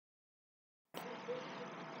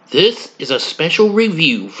This is a special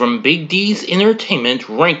review from Big D's Entertainment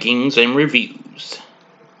Rankings and Reviews.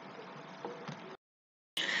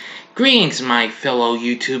 Greetings, my fellow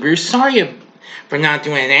YouTubers. Sorry for not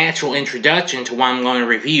doing an actual introduction to what I'm going to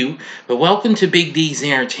review, but welcome to Big D's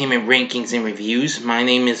Entertainment Rankings and Reviews. My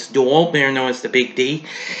name is Doyle, better known as the Big D.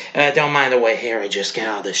 Don't mind the wet hair, I just got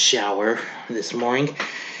out of the shower this morning,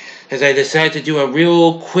 as I decided to do a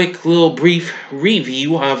real quick little brief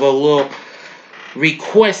review of a little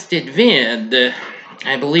requested vid.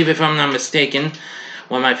 I believe, if I'm not mistaken,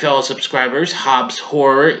 one of my fellow subscribers, Hobbs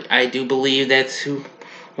Horror, I do believe that's who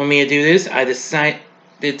wanted me to do this. I decided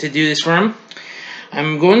to do this for him.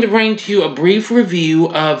 I'm going to bring to you a brief review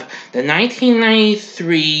of the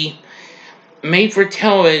 1993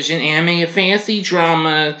 made-for-television animated fantasy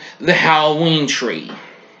drama, The Halloween Tree.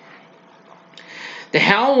 The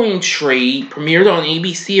Halloween Tree premiered on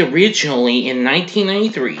ABC originally in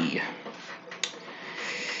 1993.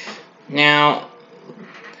 Now,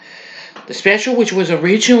 the special, which was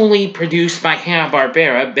originally produced by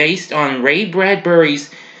Hanna-Barbera, based on Ray Bradbury's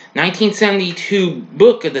 1972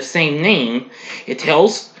 book of the same name, it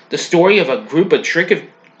tells the story of a group of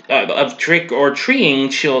trick-or-treating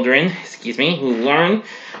children, who learn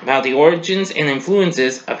about the origins and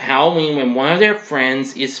influences of Halloween when one of their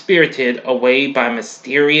friends is spirited away by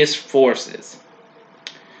mysterious forces.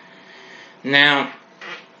 Now,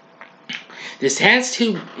 this has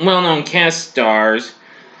two well-known cast stars.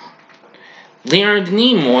 Leonard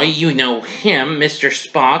Nimoy, you know him, Mr.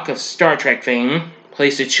 Spock of Star Trek fame,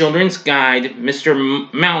 plays the children's guide,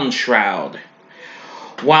 Mr. Mountain Shroud,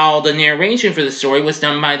 while the narration for the story was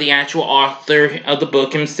done by the actual author of the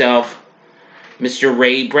book himself, Mr.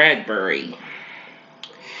 Ray Bradbury.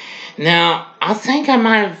 Now, I think I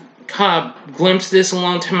might have caught a glimpse of this a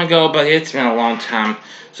long time ago, but it's been a long time,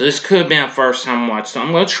 so this could have been a first time watch. So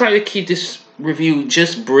I'm going to try to keep this review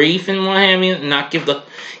just brief and what have you, and not give the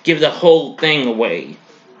whole thing away.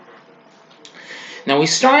 Now, we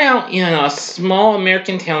start out in a small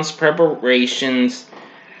American town's preparations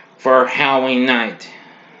for Halloween night.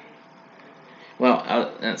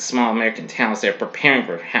 Well, small American towns, they're preparing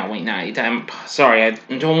for Halloween night. I'm sorry, I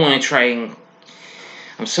don't want to try and...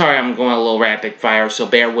 I'm sorry I'm going a little rapid fire, so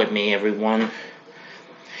bear with me, everyone.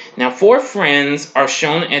 Now, four friends are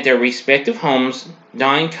shown at their respective homes,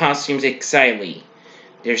 donning costumes excitedly.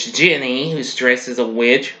 There's Jenny, who's dressed as a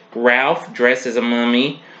witch, Ralph, dressed as a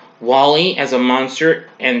mummy, Wally as a monster,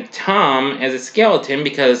 and Tom as a skeleton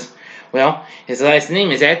because, well, his last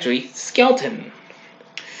name is actually Skeleton.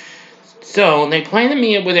 So, they plan to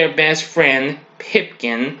meet up with their best friend,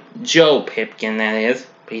 Pipkin, Joe Pipkin, that is,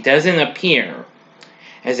 but he doesn't appear.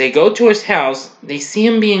 As they go to his house, they see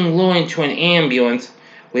him being lured into an ambulance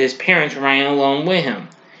with his parents riding along with him.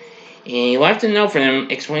 And he left a note for them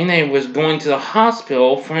explaining that he was going to the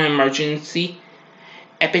hospital for an emergency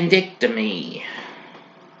appendectomy,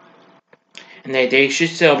 and that they should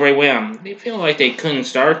celebrate with him. They feel like they couldn't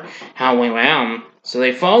start Halloween without him, so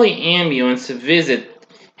they follow the ambulance to visit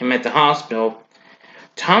him at the hospital.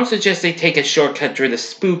 Tom suggests they take a shortcut through the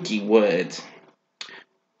spooky woods,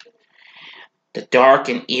 the dark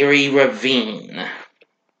and eerie ravine.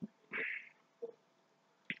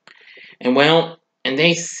 And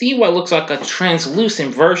they see what looks like a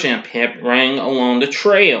translucent version of Pip running along the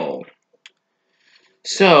trail.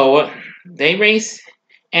 So, they race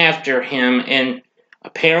after him, and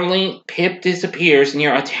apparently Pip disappears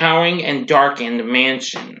near a towering and darkened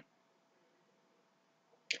mansion.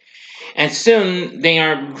 And soon, they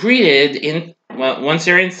are greeted, once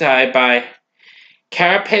they're inside, by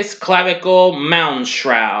Carapace Clavicle Mountain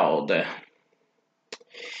Shroud.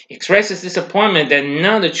 He expresses disappointment that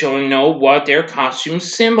none of the children know what their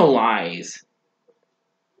costumes symbolize.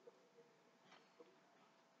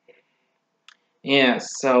 Yes,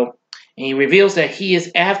 so he reveals that he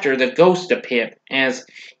is after the ghost of Pip, as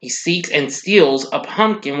he seeks and steals a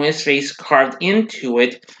pumpkin with his face carved into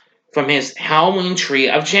it from his Halloween tree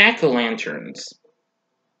of jack-o'-lanterns.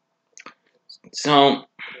 So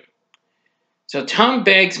Tom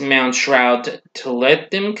begs Mountain Shroud to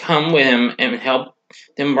let them come with him and help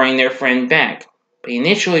them bring their friend back, but he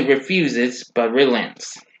initially refuses, but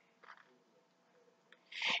relents.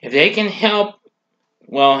 If they can help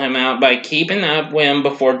him out by keeping up with him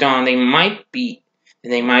before dawn, they might be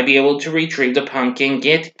able to retrieve the pumpkin and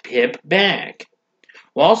get Pip back.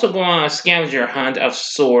 We'll also go on a scavenger hunt of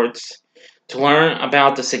sorts to learn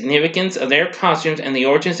about the significance of their costumes and the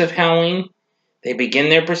origins of Halloween. They begin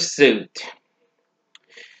their pursuit,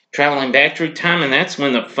 traveling back through time, and that's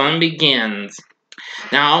when the fun begins.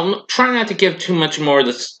 Now, I'll try not to give too much more of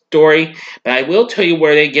the story, but I will tell you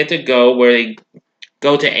where they get to go, where they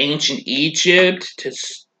go to ancient Egypt, to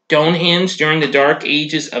Stonehenge during the Dark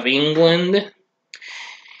Ages of England.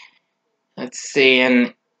 Let's see,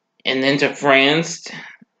 and then to France,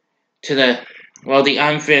 to the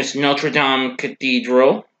unfinished Notre Dame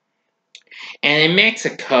Cathedral. And in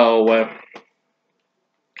Mexico,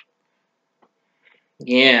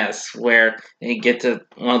 yes, where they get to,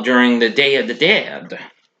 during the Day of the Dead.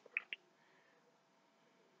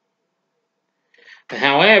 But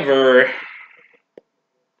however,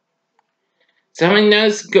 something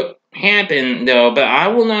does happen, though, but I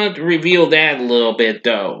will not reveal that a little bit,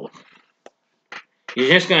 though. You're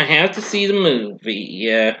just going to have to see the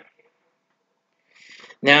movie.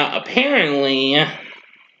 Now, apparently,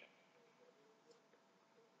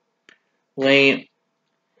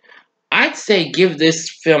 I'd say give this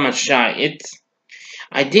film a shot.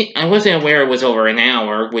 I wasn't aware it was over an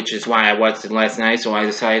hour, which is why I watched it last night, so I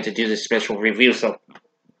decided to do this special review so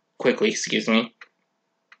quickly, excuse me.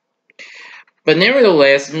 But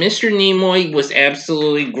nevertheless, Mr. Nimoy was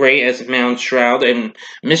absolutely great as Mount Shroud, and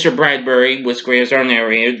Mr. Bradbury was great as our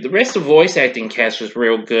narrator. The rest of the voice acting cast was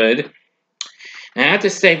real good. And I have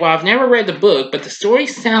to say, well, I've never read the book, but the story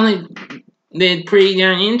sounded pretty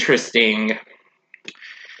darn interesting.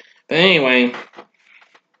 But anyway,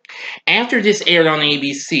 after this aired on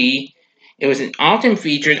ABC, it was often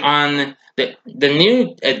featured on the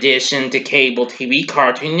new addition to cable TV,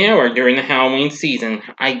 Cartoon Network, during the Halloween season.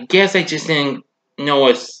 I guess I just didn't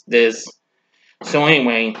notice this. So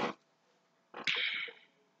anyway.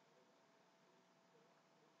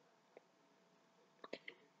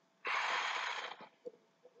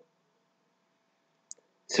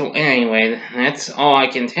 That's all I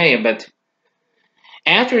can tell you. But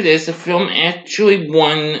after this, the film actually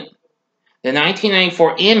won the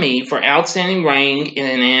 1994 Emmy for Outstanding Writing in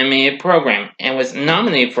an Animated Program, and was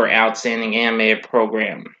nominated for Outstanding Animated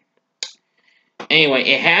Program. Anyway,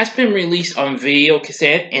 it has been released on video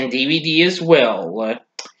cassette and DVD as well.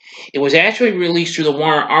 It was actually released through the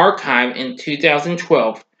Warner Archive in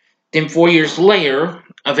 2012. Then 4 years later,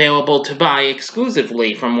 available to buy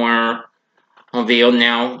exclusively from Warner on video,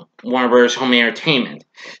 now Warner Bros. Home Entertainment.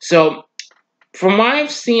 So, from what I've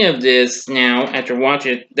seen of this now, after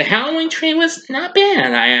watching it, the Halloween tree was not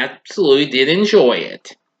bad. I absolutely did enjoy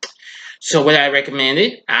it. So would I recommend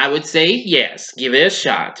it? I would say yes. Give it a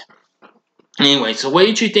shot. Anyway, so what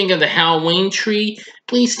did you think of the Halloween tree?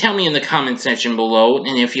 Please tell me in the comment section below.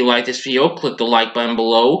 And if you like this video, click the like button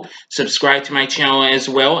below. Subscribe to my channel as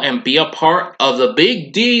well. And be a part of the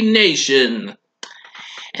Big D Nation.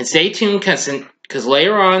 And stay tuned because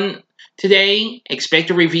later on today,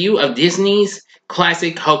 expect a review of Disney's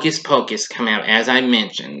classic Hocus Pocus come out, as I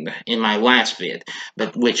mentioned in my last vid,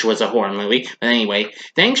 which was a horror movie. But anyway,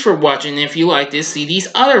 thanks for watching. If you like this, see these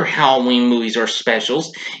other Halloween movies or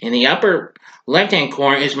specials. In the upper left-hand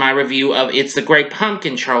corner is my review of It's the Great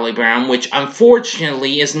Pumpkin, Charlie Brown, which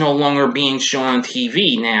unfortunately is no longer being shown on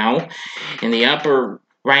TV now. In the upper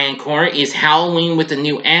right-hand corner is Halloween with the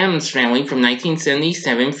New Addams Family from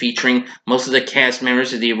 1977, featuring most of the cast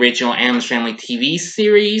members of the original Addams Family TV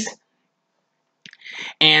series.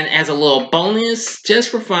 And as a little bonus, just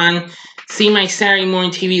for fun, see my Saturday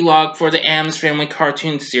morning TV log for the Addams Family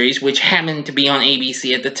cartoon series, which happened to be on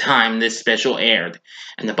ABC at the time this special aired.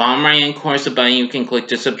 And the bottom right-hand corner is the button you can click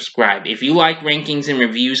to subscribe. If you like rankings and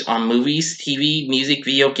reviews on movies, TV, music,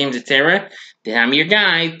 video games, etc., then I'm your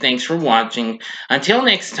guy. Thanks for watching. Until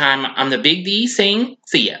next time, I'm the Big D saying,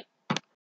 see ya.